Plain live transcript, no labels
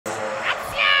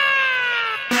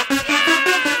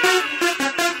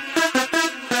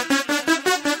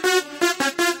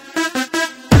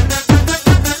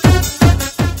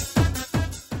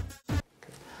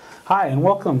Hi, and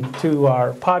welcome to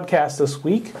our podcast this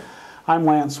week. I'm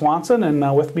Lance Swanson,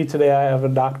 and with me today I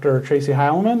have Dr. Tracy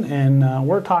Heilman, and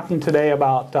we're talking today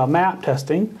about MAP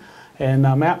testing. And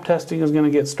MAP testing is going to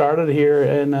get started here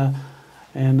in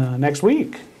next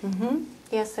week. Mm-hmm.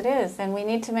 Yes, it is. And we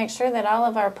need to make sure that all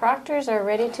of our proctors are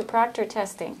ready to proctor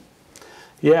testing.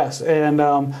 Yes,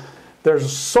 and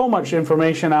there's so much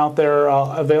information out there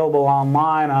available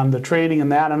online on the training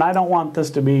and that, and I don't want this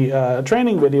to be a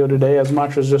training video today as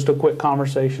much as just a quick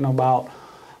conversation about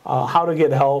how to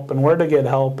get help and where to get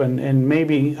help, and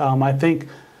maybe I think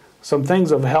some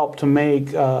things have helped to make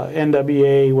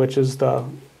NWA, which is the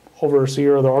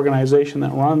overseer of the organization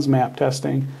that runs MAP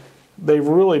testing. They've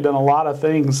really done a lot of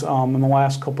things in the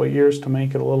last couple of years to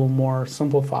make it a little more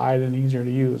simplified and easier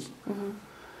to use.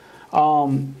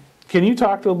 Mm-hmm. Can you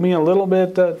talk to me a little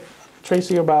bit,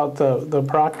 Tracy, about the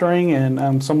proctoring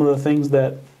and some of the things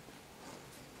that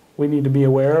we need to be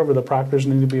aware of, or the proctors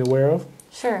need to be aware of?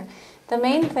 Sure. The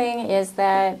main thing is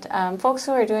that folks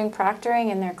who are doing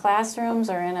proctoring in their classrooms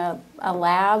or in a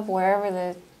lab, wherever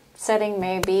the setting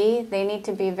may be, they need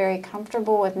to be very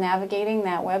comfortable with navigating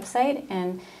that website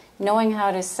and knowing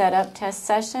how to set up test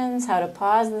sessions, how to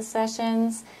pause the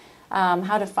sessions,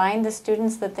 how to find the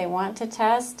students that they want to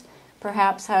test,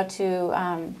 perhaps how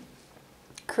to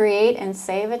create and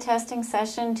save a testing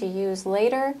session to use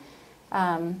later.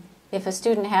 If a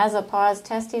student has a paused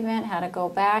test event, how to go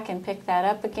back and pick that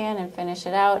up again and finish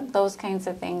it out, those kinds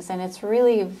of things. And it's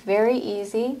really very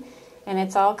easy, and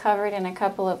it's all covered in a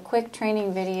couple of quick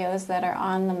training videos that are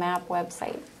on the MAP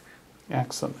website.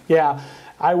 Excellent. Yeah,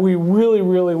 we really,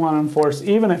 really want to enforce,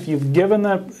 even if you've given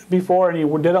that before and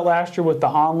you did it last year with the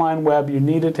online web, you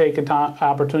need to take an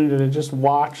opportunity to just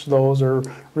watch those or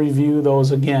review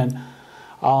those again.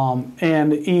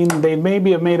 And they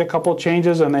maybe have made a couple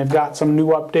changes, and they've got some new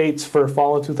updates for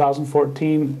fall of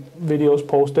 2014 videos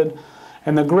posted.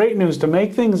 And the great news, to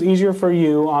make things easier for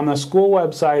you, on the school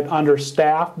website under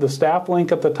staff, the staff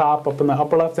link at the top up in the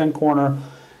upper left hand corner,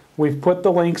 we've put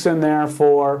the links in there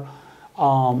for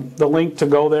the link to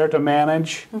go there to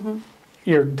manage,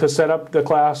 to set up the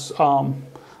class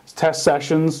test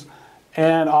sessions,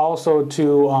 and also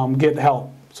to get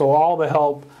help. So all the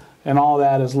help and all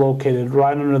that is located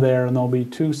right under there, and there'll be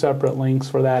two separate links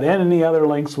for that. And any other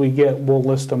links we get, we'll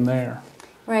list them there.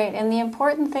 Right, and the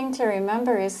important thing to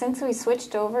remember is since we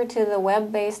switched over to the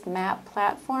web-based MAP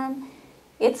platform,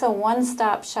 it's a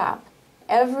one-stop shop.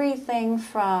 Everything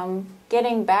from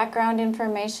getting background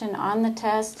information on the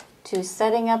test, to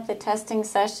setting up the testing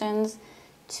sessions,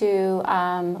 to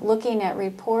looking at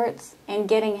reports and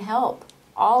getting help.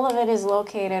 All of it is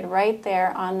located right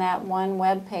there on that one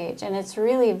web page, and it's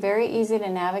really very easy to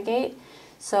navigate.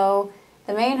 So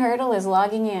the main hurdle is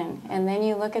logging in, and then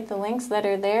you look at the links that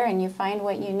are there and you find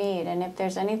what you need. And if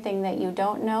there's anything that you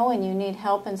don't know and you need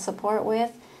help and support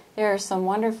with, there are some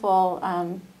wonderful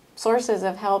sources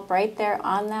of help right there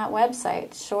on that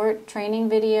website. Short training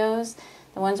videos,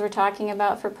 the ones we're talking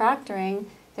about for proctoring.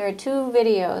 There are two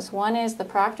videos. One is the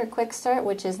Proctor Quick Start,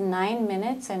 which is 9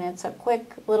 minutes, and it's a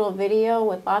quick little video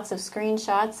with lots of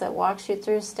screenshots that walks you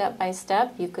through step by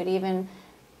step. You could even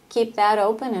keep that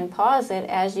open and pause it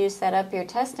as you set up your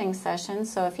testing session,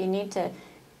 so if you need to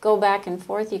go back and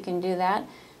forth, you can do that.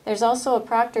 There's also a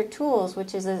Proctor Tools,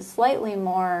 which is a slightly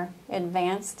more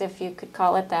advanced, if you could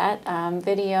call it that,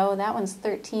 video. That one's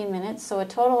 13 minutes, so a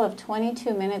total of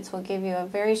 22 minutes will give you a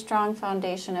very strong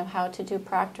foundation of how to do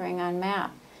proctoring on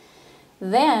MAP.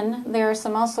 Then there are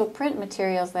some also print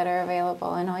materials that are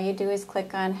available, and all you do is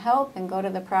click on Help and go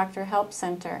to the Proctor Help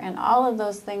Center, and all of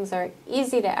those things are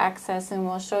easy to access, and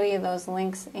we'll show you those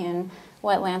links in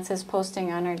what Lance is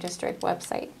posting on our district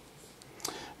website.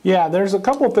 Yeah, there's a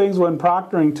couple things when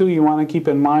proctoring too you want to keep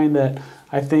in mind that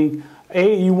I think,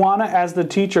 you want to, as the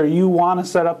teacher, you want to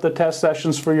set up the test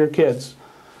sessions for your kids.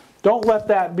 Don't let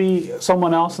that be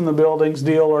someone else in the building's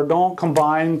deal, or don't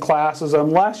combine classes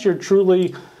unless you're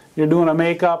doing a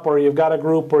makeup or you've got a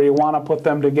group where you want to put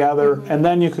them together, and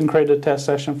then you can create a test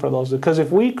session for those. Because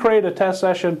if we create a test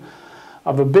session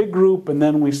of a big group and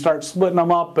then we start splitting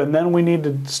them up and then we need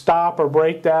to stop or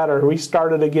break that or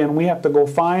restart it again, we have to go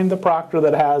find the proctor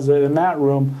that has it in that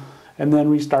room and then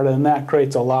restart it, and that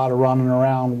creates a lot of running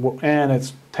around, and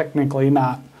it's technically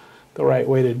not the right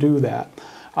way to do that.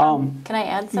 Can I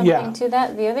add something to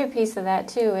that? The other piece of that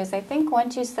too is I think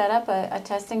once you set up a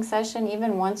testing session,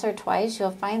 even once or twice, you'll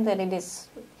find that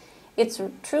it's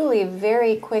truly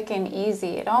very quick and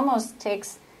easy. It almost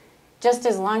takes just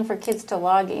as long for kids to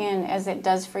log in as it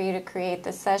does for you to create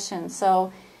the session.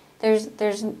 So there's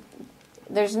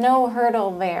no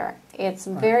hurdle there. It's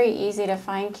very easy to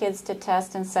find kids to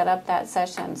test and set up that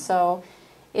session. So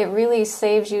it really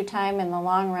saves you time in the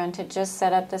long run to just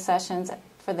set up the sessions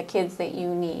for the kids that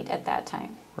you need at that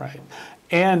time. Right.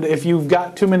 And if you've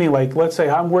got too many, like let's say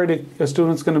I'm worried a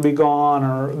student's going to be gone,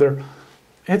 or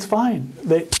it's fine.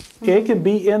 It can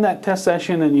be in that test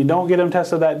session and you don't get them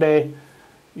tested that day,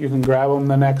 you can grab them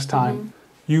the next time.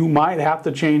 You might have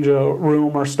to change a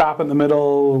room or stop in the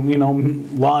middle, you know,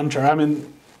 lunch, or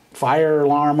fire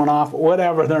alarm went off,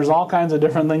 whatever. There's all kinds of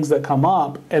different things that come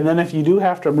up. And then if you do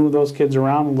have to move those kids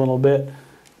around a little bit,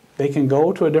 they can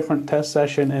go to a different test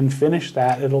session and finish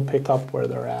that. It'll pick up where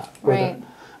they're at. Right.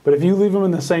 But if you leave them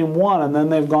in the same one and then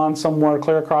they've gone somewhere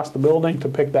clear across the building to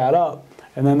pick that up,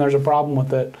 and then there's a problem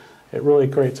with it, it really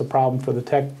creates a problem for the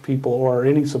tech people or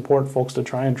any support folks to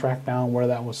try and track down where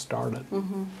that was started.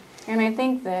 And I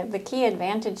think the key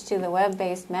advantage to the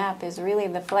web-based map is really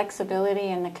the flexibility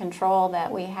and the control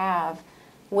that we have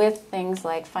with things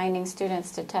like finding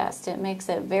students to test. It makes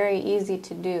it very easy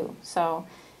to do. So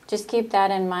just keep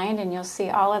that in mind, and you'll see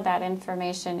all of that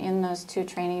information in those 2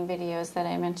 training videos that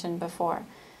I mentioned before.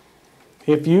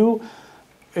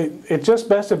 It's just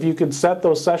best if you could set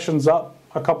those sessions up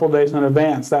a couple days in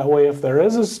advance. That way, if there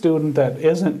is a student that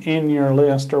isn't in your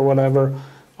list or whatever,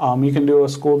 you can do a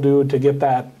school do to get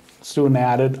that student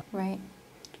added. Right,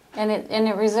 and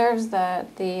it reserves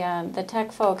the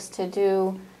tech folks to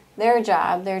do their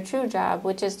job, their true job,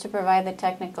 which is to provide the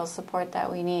technical support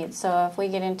that we need. So if we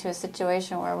get into a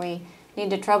situation where we need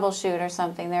to troubleshoot or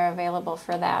something, they're available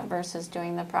for that versus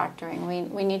doing the proctoring.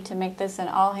 We need to make this an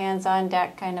all hands on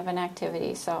deck kind of an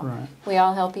activity, so we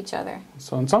all help each other.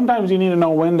 So, and sometimes you need to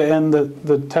know when to end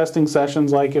the testing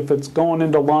sessions, like if it's going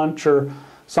into lunch or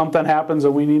something happens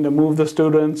and we need to move the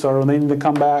students or they need to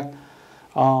come back.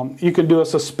 You could do a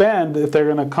suspend if they're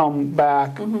going to come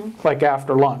back like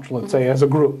after lunch, let's say, as a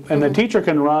group. And the teacher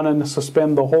can run and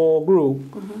suspend the whole group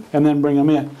and then bring them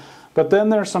in. But then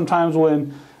there's some times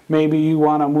when maybe you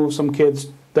want to move some kids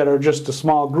that are just a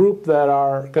small group that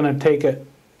are going to take it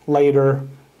later,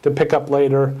 to pick up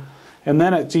later. And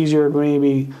then it's easier to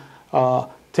maybe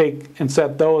take and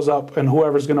set those up, and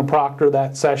whoever's going to proctor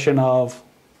that session of,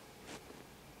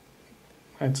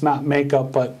 it's not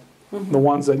makeup, but the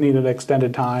ones that needed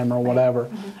extended time or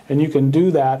whatever. And you can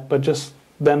do that, but just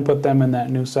then put them in that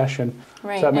new session.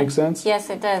 Right. Does that make sense? Yes,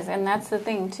 it does. And that's the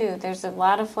thing, too. There's a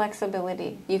lot of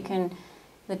flexibility. You can...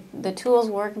 The tools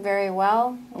work very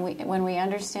well when we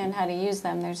understand how to use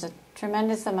them. There's a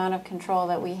tremendous amount of control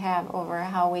that we have over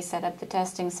how we set up the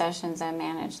testing sessions and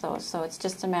manage those. So it's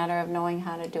just a matter of knowing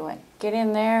how to do it. Get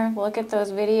in there, look at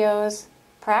those videos,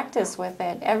 practice with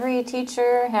it. Every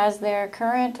teacher has their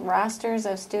current rosters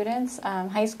of students.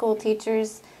 High school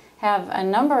teachers have a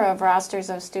number of rosters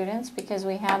of students because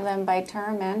we have them by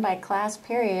term and by class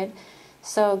period.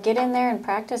 So get in there and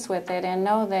practice with it and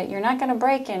know that you're not going to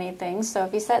break anything. So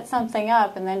if you set something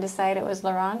up and then decide it was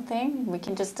the wrong thing, we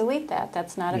can just delete that.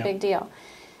 That's not a big deal.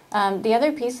 The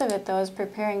other piece of it, though, is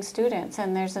preparing students.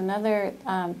 And there's another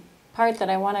part that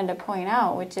I wanted to point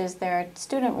out, which is there are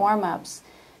student warm-ups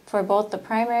for both the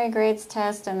primary grades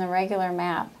test and the regular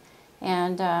map.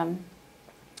 And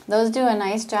those do a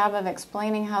nice job of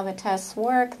explaining how the tests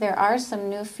work. There are some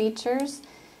new features.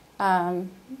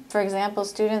 For example,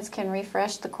 students can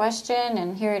refresh the question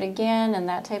and hear it again and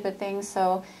that type of thing.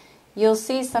 So you'll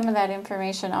see some of that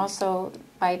information also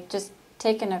by just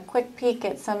taking a quick peek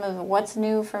at some of what's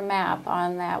new for MAP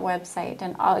on that website.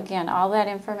 And again, all that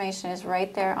information is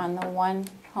right there on the one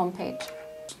homepage.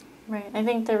 Right. I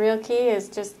think the real key is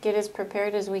just get as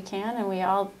prepared as we can, and we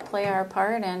all play our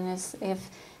part. And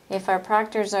if our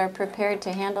proctors are prepared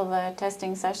to handle the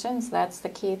testing sessions, that's the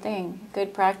key thing.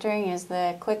 Good proctoring is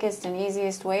the quickest and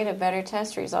easiest way to better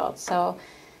test results. So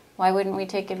why wouldn't we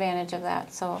take advantage of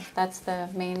that? So that's the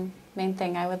main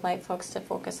thing I would like folks to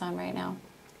focus on right now.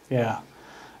 Yeah,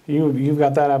 you've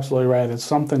got that absolutely right. It's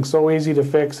something so easy to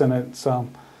fix, and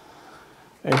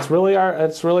it's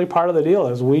really part of the deal.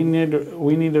 Is we need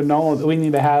to know that we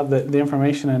need to have the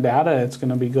information and data. It's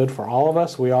going to be good for all of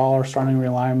us. We all are starting to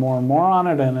rely more and more on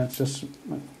it, and it's just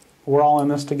we're all in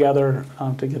this together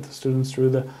to get the students through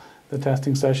the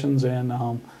testing sessions. And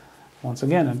once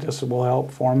again, it just will help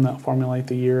formulate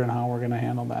the year and how we're going to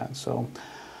handle that. So,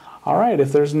 all right.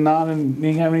 If there's not,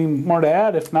 you have any more to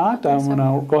add? If not, I'm going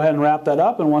to go ahead and wrap that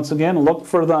up. And once again, look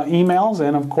for the emails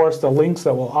and of course the links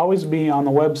that will always be on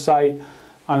the website.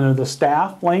 Under the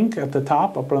staff link at the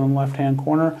top, up in the left-hand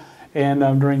corner, and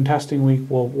during testing week,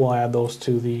 we'll add those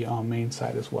to the main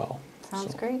site as well.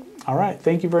 Sounds great. All right,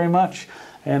 thank you very much,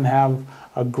 and have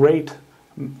a great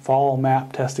fall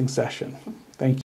MAP testing session. Thank you.